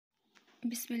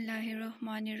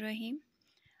बिस्मिल्लाहिर्रहमानिर्रहीम।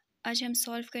 आज हम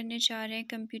सॉल्व करने जा रहे हैं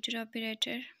कंप्यूटर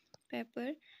ऑपरेटर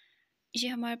पेपर। ये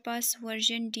हमारे पास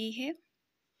वर्जन डी है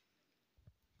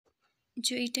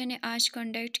जो ईटा ने आज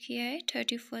कंडक्ट किया है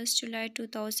 31 जुलाई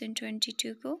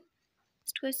 2022 को।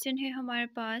 फर्स्ट क्वेश्चन है हमारे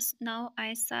पास, नाउ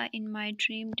आई सा इन my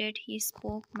dream date he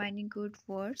spoke many good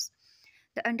words,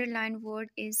 the underline word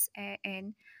is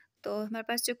an. तो हमारे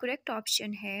पास जो करेक्ट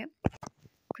ऑप्शन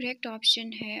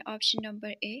है option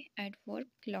number A, adverb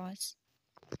clause.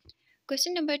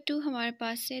 Question number 2 हमारे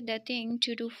पास है, the thing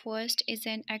to do first is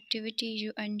an activity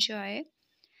you enjoy,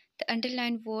 the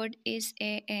underline word is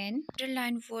an.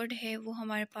 Underline word है वो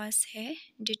हमारे पास है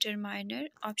डिटरमाइनर,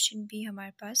 ऑप्शन बी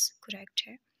हमारे पास करेक्ट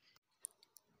है।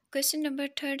 क्वेश्चन नंबर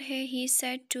 3 है, he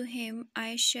said to him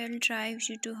I shell drive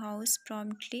you to house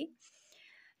promptly,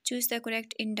 choose the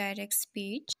correct indirect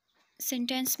speech.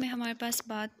 Sentence में हमारे पास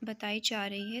बात बताई जा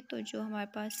रही है, तो जो हमारे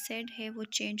पास सेड है वो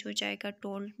चेंज हो जाएगा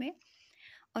टोल्ड में,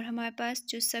 और हमारे पास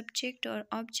जो सब्जेक्ट और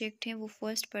ऑब्जेक्ट हैं वो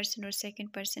फर्स्ट पर्सन और सेकंड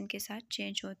पर्सन के साथ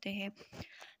चेंज होते हैं।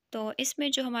 तो इसमें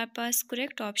जो हमारे पास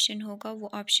करेक्ट ऑप्शन होगा वो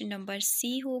ऑप्शन नंबर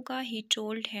सी होगा, he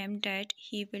told him that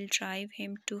he will drive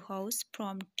him to house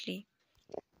promptly.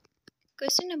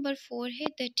 Question number 4 है,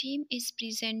 the team is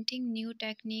presenting new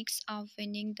techniques of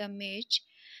winning the match,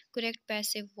 correct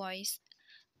passive voice.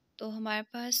 तो हमारे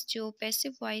पास जो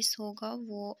passive voice होगा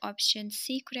वो option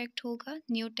C correct होगा,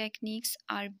 new techniques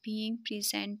are being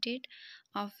presented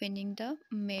of winning the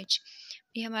match.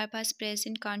 ये हमारे पास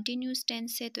present continuous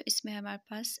tense है, तो इसमें हमारे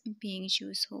पास बीइंग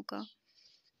यूज होगा।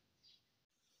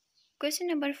 क्वेश्चन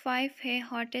नंबर 5 है,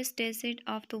 hottest desert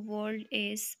of the world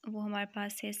is, वो हमारे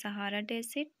पास है Sahara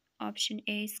desert, option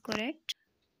A is correct.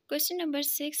 Question number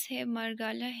 6 है,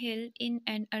 मरगाला हिल in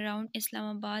and around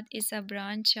Islamabad is a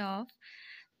branch of,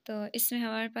 तो इसमें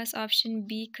हमारे पास ऑप्शन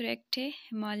बी करेक्ट है,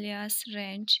 हिमालयास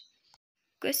रेंज।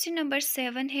 क्वेश्चन नंबर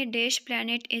 7 है, dash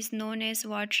planet is known as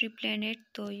watery planet,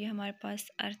 तो ये हमारे पास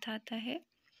अर्थ आता है।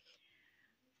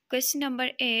 Question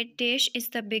number 8, dash is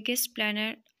the biggest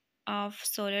planet of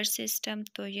solar system,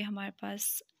 तो ये हमारे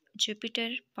पास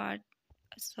Jupiter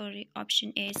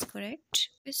option A is correct.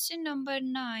 Question number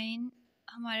 9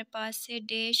 हमारे पास है,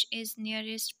 dash is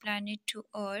nearest planet to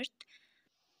earth,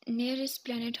 nearest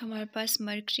planet हमारे पास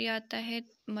मरकरी आता है,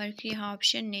 मरकरी यहाँ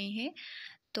ऑप्शन नहीं है,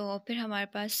 तो फिर हमारे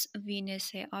पास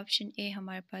वीनस है, ऑप्शन ए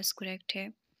हमारे पास करेक्ट है।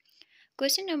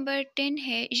 क्वेश्चन नंबर 10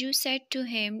 है, you said to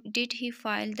him did he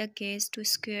file the case to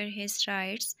square his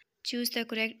rights, choose the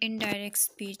correct indirect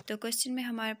speech. तो क्वेश्चन में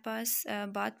हमारे पास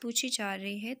बात पूछी जा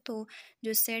रही है, तो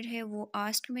जो सेड है वो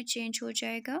आस्क्ड में चेंज हो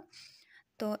जाएगा,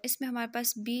 तो इसमें हमारे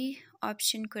पास बी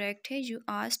ऑप्शन करेक्ट है, you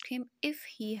asked him if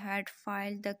he had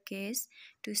filed the case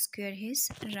to square his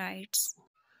rights.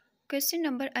 Question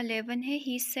number 11 है,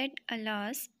 he said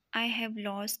alas I have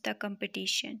lost the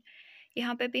competition,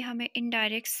 यहाँ पे भी हमें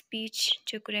इनडायरेक्ट स्पीच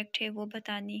जो करेक्ट है वो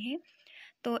बतानी है,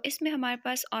 तो इसमें हमारे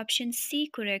पास ऑप्शन सी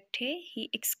करेक्ट है, ही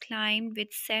एक्सक्लाइम्ड with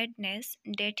sadness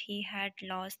that he had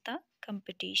lost the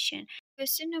competition.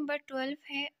 Question number 12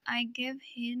 है, I give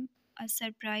him a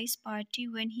surprise party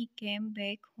when he came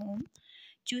back home,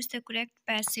 choose the correct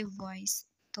passive voice।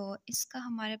 तो इसका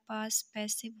हमारे पास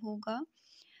पैसिव होगा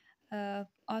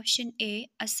option A,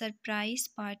 a surprise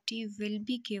party will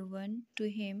be given to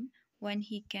him when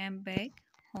he came back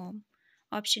home,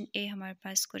 option A हमारे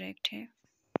पास correct है।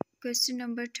 Question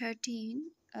number 13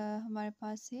 हमारे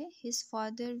पास है, his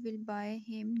father will buy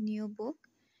him new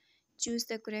book, choose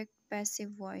the correct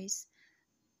passive voice।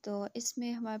 तो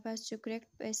इसमें हमारे पास जो correct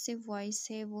passive voice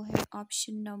है वो है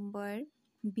option number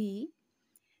B,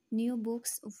 new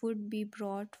books would be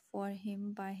brought for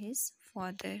him by his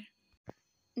father.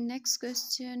 Next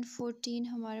question 14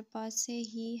 हमारे पास है,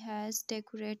 he has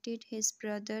decorated his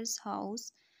brothers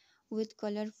house with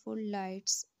colourful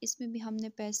lights, इसमें भी हमने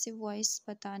पैसिव वॉइस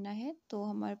बताना है, तो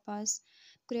हमारे पास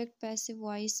correct passive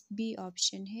voice B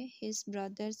option है, his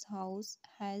brothers house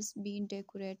has been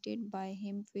decorated by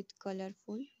him with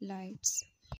colourful lights.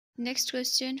 Next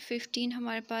question 15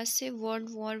 हमारे पास है, वर्ल्ड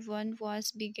वॉर 1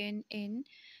 वाज बिगन इन,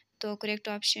 तो करेक्ट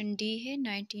ऑप्शन डी है,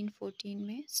 1914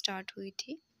 में स्टार्ट हुई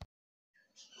थी।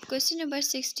 क्वेश्चन नंबर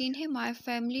 16 है, my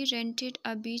family rented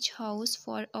a beach house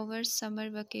for our summer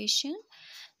vacation,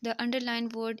 the underline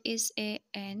word is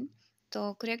an,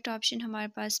 तो correct option हमारे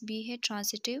पास बी है,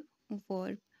 transitive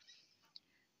verb.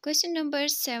 Question number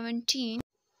 17,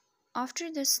 after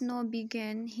the snow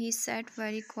began he sat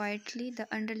very quietly, the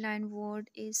underlined word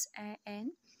is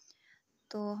an,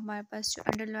 तो हमारे पास जो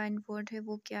underline word है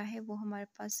वो क्या है, वो हमारे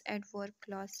पास एडवर्ब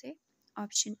क्लॉज है,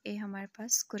 ऑप्शन ए हमारे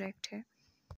पास करेक्ट है।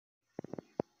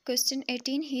 Question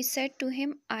 18. He said to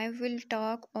him, I will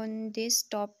talk on this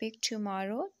topic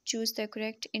tomorrow. Choose the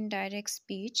correct indirect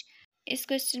speech. इस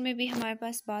क्वेश्चन में भी हमारे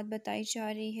पास बात बताई जा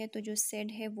रही है, तो जो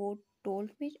सेड है वो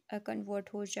टोल्ड में कन्वर्ट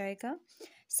हो जाएगा।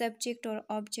 सब्जेक्ट और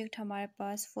ऑब्जेक्ट हमारे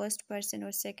पास फर्स्ट पर्सन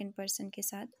और सेकंड पर्सन के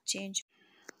साथ चेंज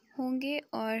होंगे,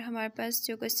 और हमारे पास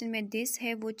जो क्वेश्चन में दिस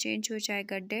है वो चेंज हो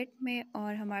जाएगा डेट में,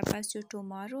 और हमारे पास जो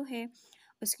टुमारो है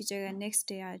उसकी जगह नेक्स्ट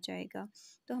डे आ जाएगा।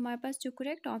 तो हमारे पास जो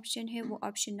करेक्ट ऑप्शन है वो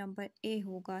ऑप्शन नंबर ए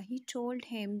होगा। He told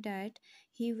him that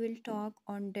he will talk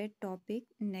on that topic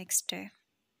next day.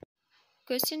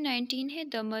 Question 19 है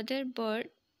the mother bird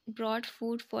broad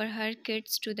food for her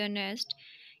kids to the nest.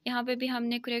 यहाँ पे भी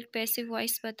हमने करेक्ट पैसिव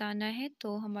वॉइस बताना है,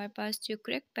 तो हमारे पास जो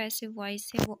करेक्ट पैसिव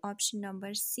वॉइस है वो ऑप्शन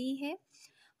नंबर सी है।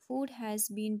 Food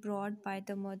has been brought by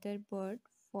the mother bird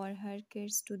for her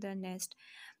kids to the nest.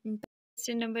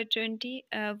 Question number 20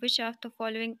 which of the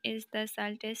following is the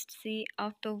साल्टेस्ट C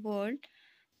of the world.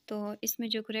 तो इसमें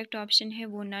जो correct option है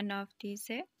वो none of these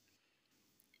है।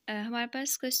 हमारे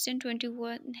पास question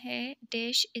 21 है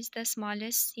dash is the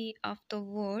smallest C of the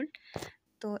world.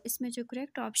 तो इसमें जो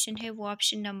करेक्ट ऑप्शन है वो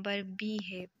ऑप्शन नंबर बी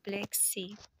है, black C.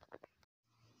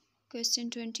 Question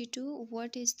 22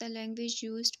 what is the language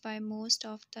used by most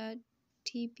of the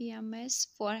TPMS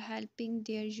for helping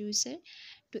there user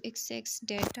to access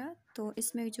data. तो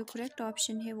इसमें जो correct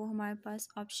option है वो हमारे पास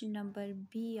ऑप्शन नंबर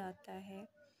बी आता है।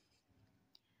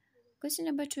 Question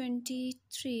number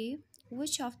 23.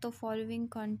 Which of the following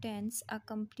contains a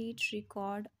complete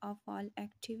record of all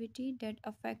activity that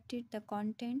affected the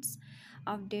contents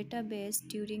of database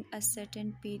during a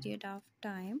certain period of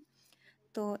time?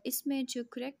 तो इसमें जो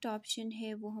करेक्ट ऑप्शन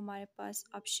है वो हमारे पास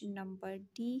ऑप्शन नंबर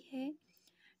डी है,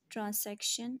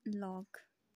 transaction log.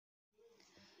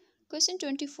 Question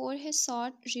 24 है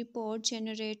sort report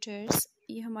generators.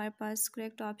 ये हमारे पास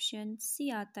करेक्ट ऑप्शन सी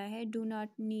आता है, do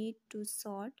not need to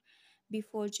sort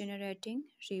before generating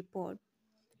report.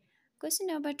 Question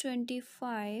number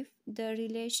 25. The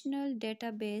relational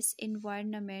database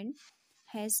environment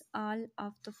has all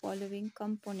of the following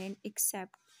component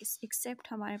except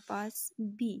हमारे पास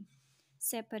B,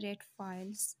 separate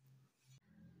files.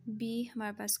 B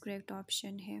हमारे पास correct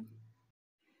option है।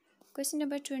 Question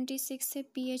number 26 है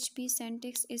PHP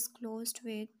syntax is closed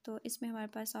with। तो इसमें हमारे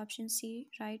पास option C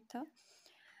right था।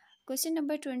 Question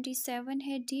number 27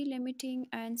 है delimiting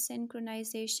and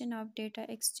synchronization of data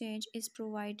exchange is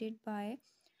provided by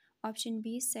option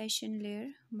B session layer।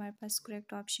 हमारे पास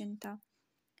correct option था।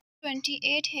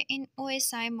 28 है in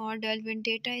OSI model when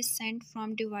data is sent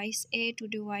from device A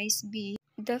to device B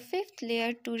the fifth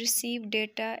layer to receive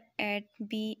data at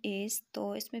B is।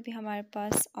 तो इसमें भी हमारे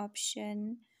पास option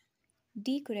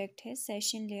D correct है,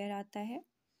 session layer आता है।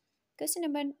 Question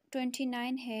number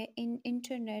 29 है in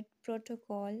internet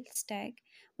protocol stack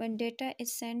when data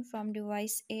is sent from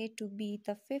device A to B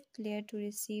the fifth layer to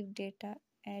receive data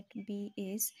at B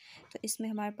is। तो इसमें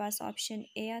हमारे पास ऑप्शन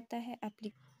ए आता है,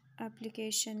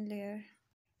 application layer.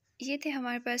 ये थे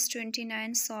हमारे पास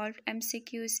 29 सॉल्व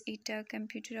MCQs ईटा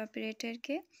कंप्यूटर ऑपरेटर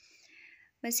के।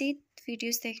 मज़ीद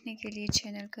वीडियोस देखने के लिए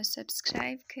चैनल को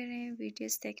सब्सक्राइब करें।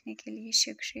 वीडियोस देखने के लिए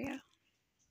शुक्रिया।